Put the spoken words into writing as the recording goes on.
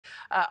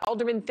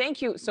Alderman,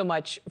 thank you so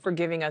much for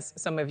giving us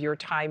some of your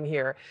time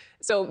here.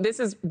 So this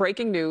is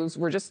breaking news.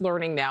 We're just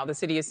learning now. The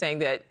city is saying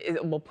that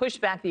it will push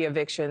back the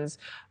evictions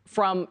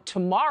from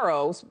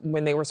tomorrow,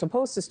 when they were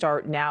supposed to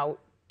start, now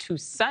to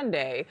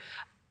Sunday.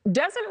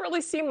 Doesn't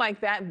really seem like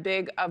that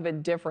big of a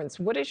difference.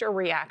 What is your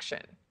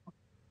reaction?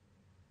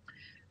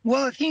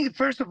 Well, I think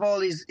first of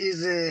all is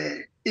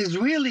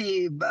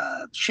really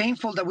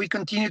shameful that we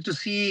continue to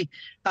see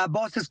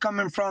bosses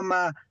coming from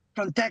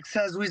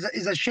Texas.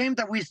 Is a shame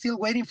that we're still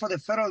waiting for the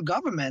federal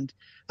government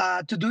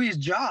to do his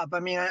job.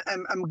 I mean,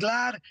 I'm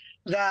glad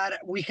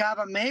that we have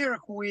a mayor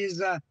who is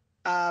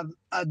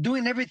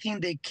doing everything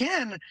they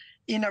can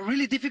in a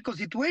really difficult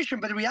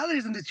situation. But the reality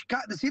is, in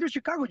the city of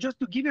Chicago, just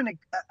to give you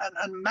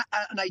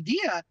an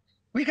idea,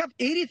 we have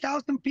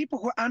 80,000 people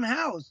who are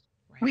unhoused.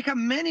 We have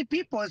many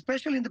people,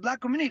 especially in the Black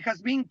community,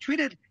 has been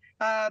treated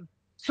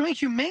so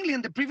inhumanely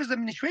in the previous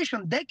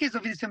administration, decades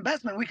of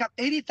disinvestment. We have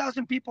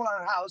 80,000 people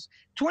unhoused,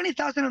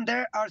 20,000 of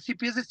them are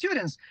CPS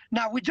students.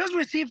 Now, we just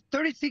received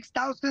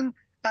 36,000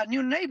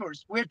 new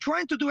neighbors. We're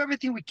trying to do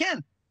everything we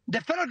can.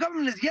 The federal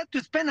government is yet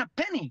to spend a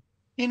penny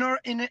in our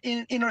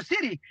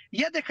city,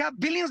 yet they have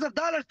billions of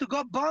dollars to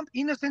go bomb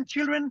innocent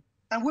children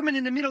and women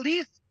in the Middle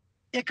East,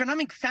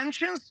 economic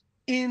sanctions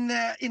in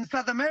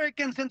South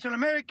America and Central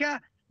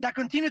America, that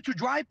continue to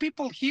drive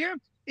people here.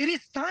 It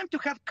is time to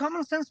have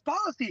common sense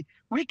policy.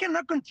 We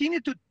cannot continue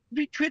to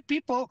treat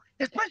people,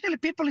 especially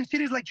people in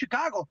cities like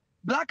Chicago,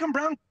 Black and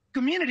brown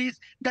communities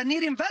that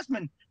need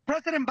investment.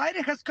 President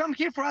Biden has come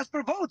here for us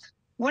for votes.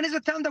 When is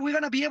the time that we're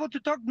going to be able to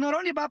talk not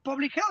only about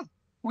public health?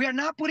 We are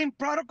now putting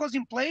protocols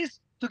in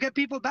place to get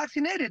people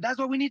vaccinated. That's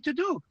what we need to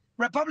do.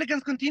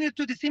 Republicans continue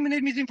to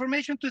disseminate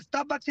misinformation to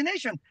stop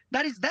vaccination.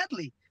 That is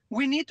deadly.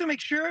 We need to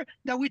make sure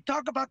that we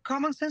talk about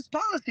common sense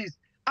policies.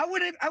 I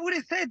would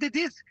say that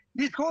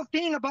this whole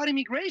thing about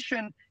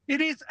immigration, it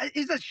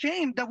is a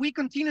shame that we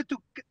continue to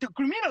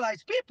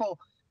criminalize people.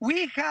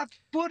 We have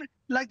put,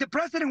 like the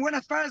president went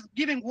as far as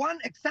giving one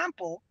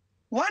example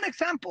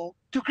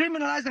to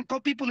criminalize and call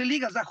people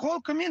illegals, the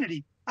whole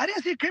community. I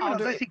didn't see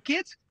criminals, I see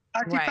kids,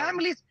 I see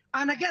families.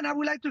 And again, I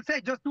would like to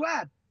say, just to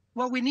add,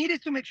 what we need is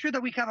to make sure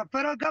that we have a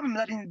federal government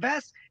that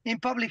invests in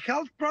public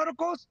health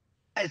protocols,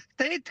 a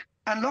state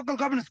and local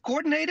governments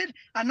coordinated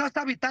and not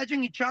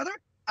sabotaging each other.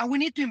 And we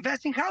need to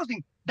invest in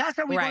housing. That's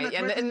how we're going to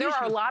address and there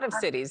are a issues. lot of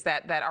cities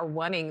that are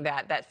wanting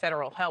that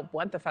federal help,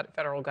 want the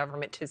federal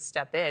government to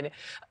step in.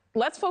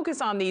 Let's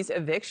focus on these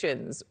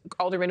evictions.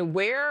 Alderman,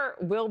 where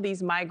will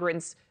these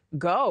migrants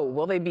go?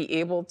 Will they be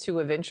able to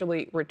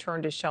eventually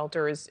return to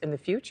shelters in the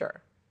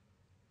future?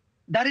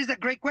 That is a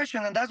great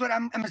question, and that's what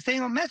I'm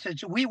saying on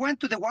message. We went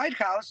to the White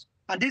House,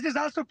 and this is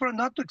also for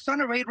not to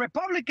exonerate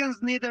Republicans,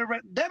 neither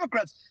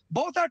Democrats.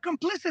 Both are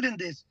complicit in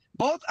this.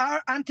 Both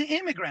are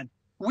anti-immigrant.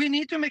 We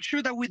need to make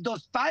sure that with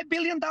those $5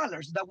 billion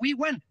that we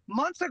went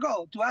months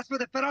ago to ask for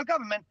the federal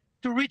government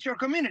to reach our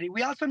community,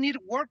 we also need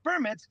work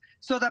permits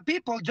so that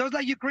people, just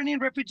like Ukrainian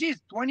refugees,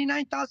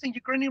 29,000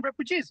 Ukrainian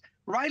refugees,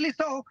 rightly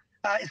so,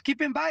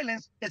 escaping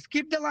violence,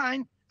 escape the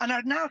line, and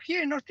are now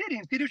here in our city,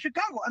 in the city of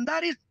Chicago. And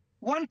that is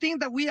one thing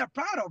that we are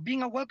proud of,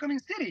 being a welcoming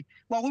city.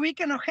 What we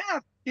cannot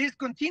have is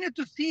continue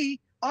to see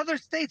other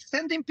states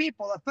sending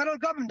people, a federal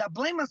government that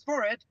blame us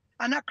for it,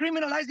 and not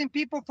criminalizing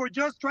people for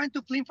just trying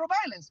to flee from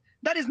violence.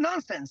 That is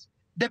nonsense.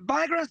 The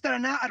migrants that are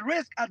now at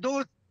risk are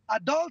those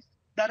adults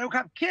that don't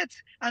have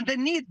kids, and they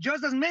need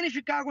just as many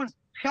Chicagoans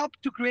help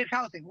to create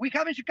housing. We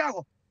have in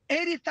Chicago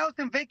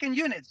 80,000 vacant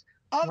units.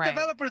 All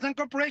developers and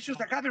corporations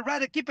that have it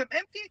rather keep them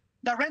empty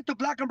that rent to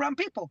Black and brown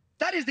people.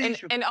 That is the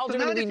issue. And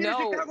Alderman, so we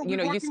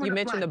know, you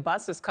mentioned the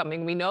buses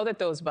coming. We know that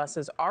those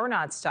buses are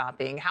not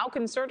stopping. How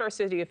concerned are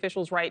city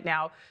officials right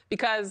now?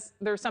 Because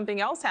there's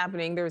something else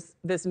happening. There's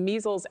this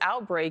measles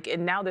outbreak,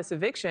 and now this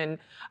eviction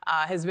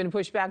has been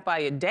pushed back by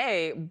a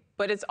day,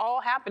 but it's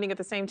all happening at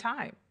the same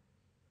time.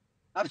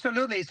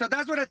 Absolutely. So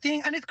that's what I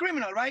think. And it's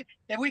criminal, right?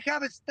 If we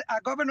have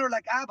a governor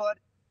like Abbott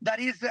that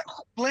is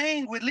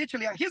playing with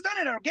literally, and he's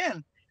done it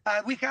again.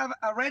 We have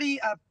already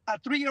a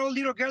 3-year-old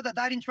little girl that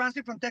died in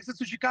transit from Texas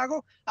to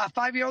Chicago. A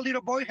 5-year-old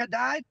little boy had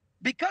died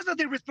because of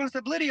the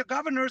responsibility of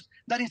governors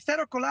that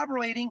instead of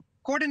collaborating,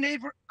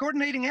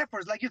 coordinating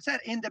efforts, like you said,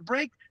 in the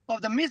break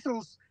of the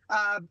measles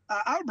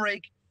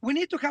outbreak, we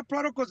need to have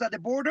protocols at the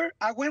border.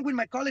 I went with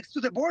my colleagues to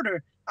the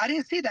border. I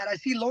didn't see that. I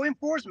see law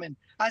enforcement.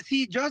 I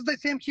see just the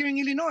same here in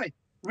Illinois,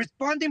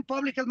 responding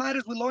public health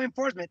matters with law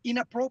enforcement,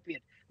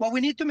 inappropriate. What we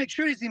need to make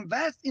sure is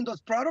invest in those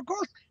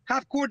protocols,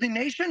 have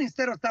coordination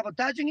instead of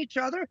sabotaging each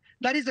other.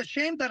 That is a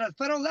shame that at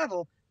federal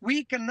level,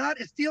 we cannot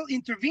still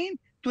intervene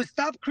to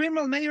stop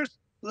criminal mayors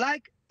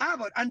like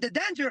Abbott and the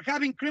danger of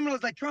having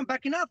criminals like Trump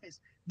back in office.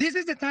 This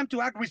is the time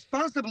to act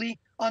responsibly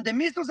on the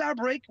measles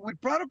outbreak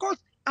with protocols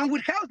and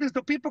with housing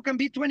so people can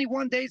be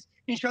 21 days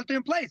in shelter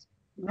in place.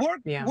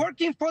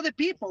 Working for the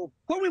people.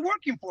 Who are we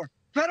working for?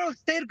 Federal,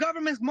 state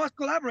governments must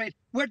collaborate.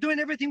 We're doing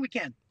everything we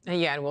can.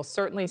 Yeah, and we'll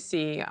certainly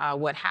see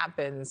what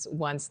happens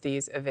once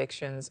these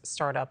evictions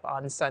start up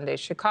on Sunday.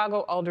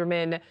 Chicago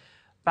Alderman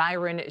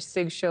Byron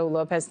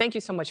Sigcho-Lopez. Thank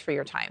you so much for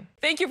your time.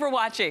 Thank you for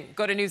watching.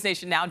 Go to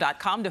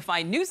newsnationnow.com to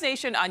find News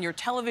Nation on your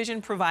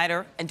television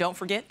provider. And don't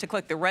forget to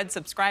click the red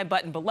subscribe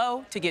button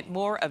below to get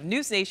more of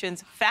News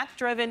Nation's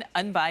fact-driven,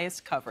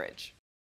 unbiased coverage.